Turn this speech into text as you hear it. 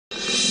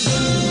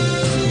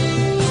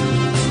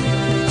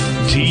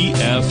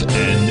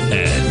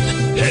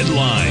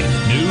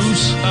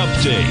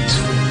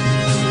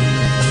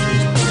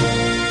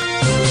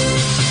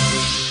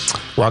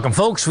Welcome,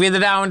 folks. We're the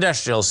Dow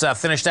Industrials.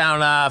 Finished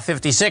down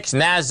 56.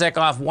 NASDAQ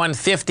off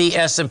 150.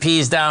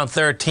 S&P's down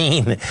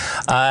 13.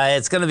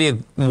 It's going to be a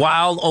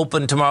wild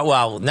open tomorrow.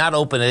 Well, not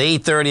open at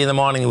 8:30 in the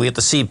morning. We get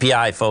the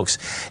CPI, folks.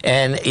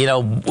 And, you know,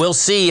 we'll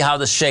see how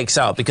this shakes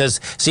out. Because,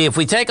 see, if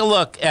we take a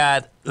look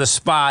at the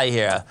SPY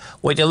here,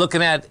 what you're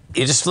looking at,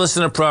 you just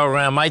listen to the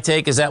program. My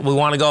take is that we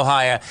want to go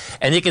higher.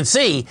 And you can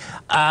see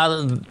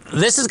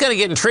this is going to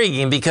get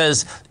intriguing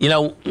because, you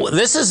know,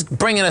 this is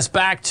bringing us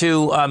back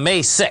to May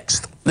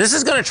 6th. This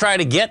is going to try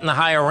to get in the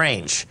higher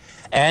range.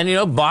 And, you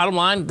know, bottom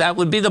line, that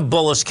would be the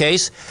bullish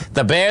case.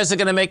 The bears are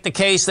going to make the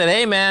case that,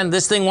 hey, man,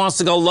 this thing wants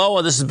to go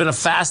lower. This has been a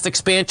fast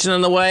expansion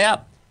on the way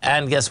up.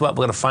 And guess what?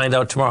 We're going to find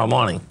out tomorrow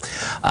morning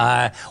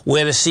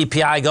where the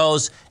CPI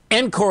goes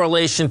in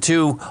correlation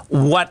to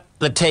what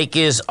the take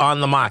is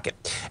on the market.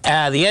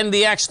 The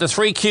NDX, the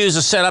 3 Qs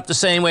are set up the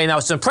same way. Now,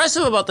 what's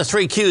impressive about the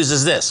 3 Qs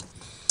is this.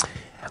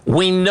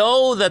 We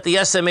know that the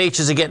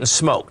SMHs are getting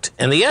smoked.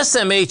 And the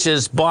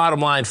SMHs, bottom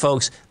line,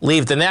 folks,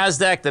 leave the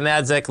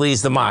NASDAQ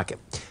leaves the market.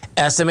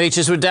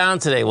 SMHs were down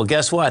today. Well,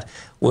 guess what?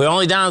 We're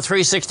only down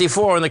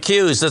 364 in the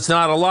Qs. That's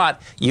not a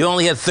lot. You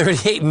only had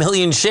 38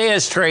 million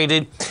shares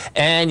traded,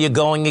 and you're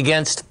going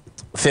against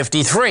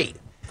 53.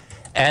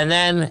 And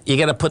then you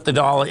got to put the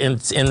dollar in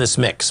this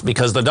mix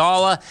because the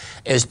dollar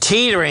is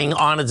teetering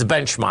on its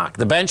benchmark.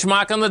 The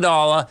benchmark on the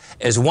dollar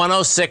is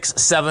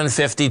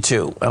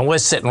 106.752, and we're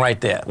sitting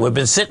right there. We've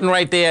been sitting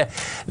right there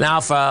now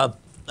for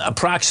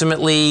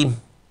approximately,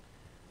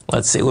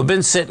 let's see, we've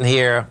been sitting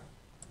here,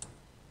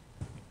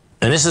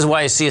 and this is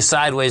why you see a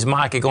sideways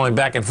market going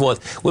back and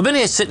forth. We've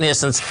been sitting here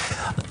since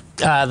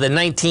the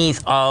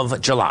 19th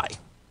of July.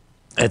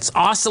 It's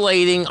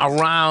oscillating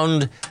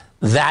around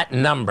that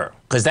number,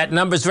 because that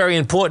number is very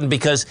important,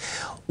 because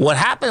what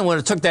happened when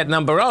it took that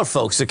number out,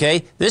 folks,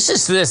 okay, this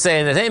is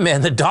saying that, hey,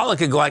 man, the dollar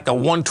could go like to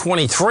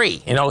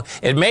 123. You know,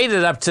 it made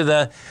it up to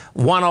the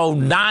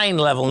 109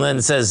 level, and then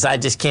it says, I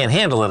just can't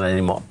handle it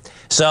anymore.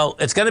 So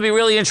it's going to be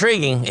really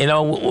intriguing. You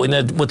know,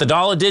 what the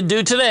dollar did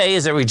do today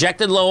is it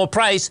rejected lower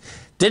price.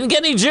 Didn't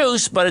get any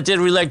juice, but it did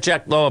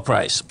reject lower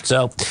price.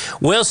 So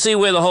we'll see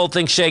where the whole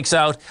thing shakes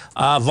out.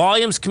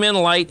 Volumes come in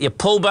light. You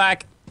pull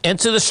back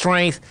into the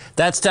strength.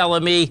 That's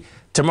telling me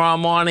tomorrow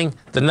morning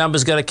the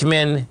number's going to come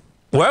in.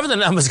 Wherever the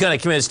number's going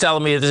to come in, it's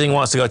telling me that this thing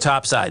wants to go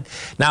topside.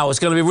 Now, what's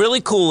going to be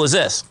really cool is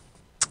this.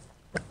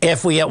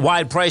 If we get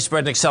wide price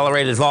spread and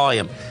accelerated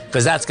volume,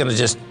 because that's going to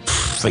just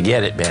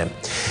forget it, man.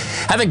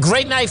 Have a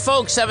great night,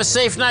 folks. Have a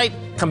safe night.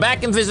 Come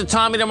back and visit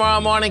Tommy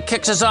tomorrow morning.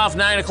 Kicks us off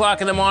 9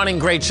 o'clock in the morning.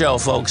 Great show,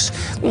 folks.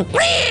 Look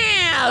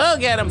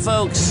at him,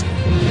 folks.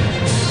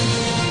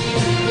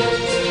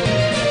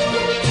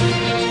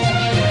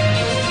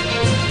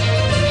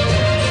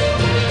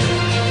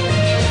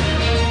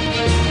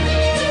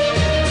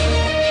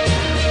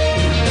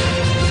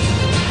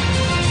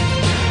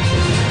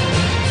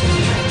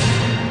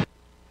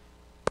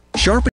 Sharpen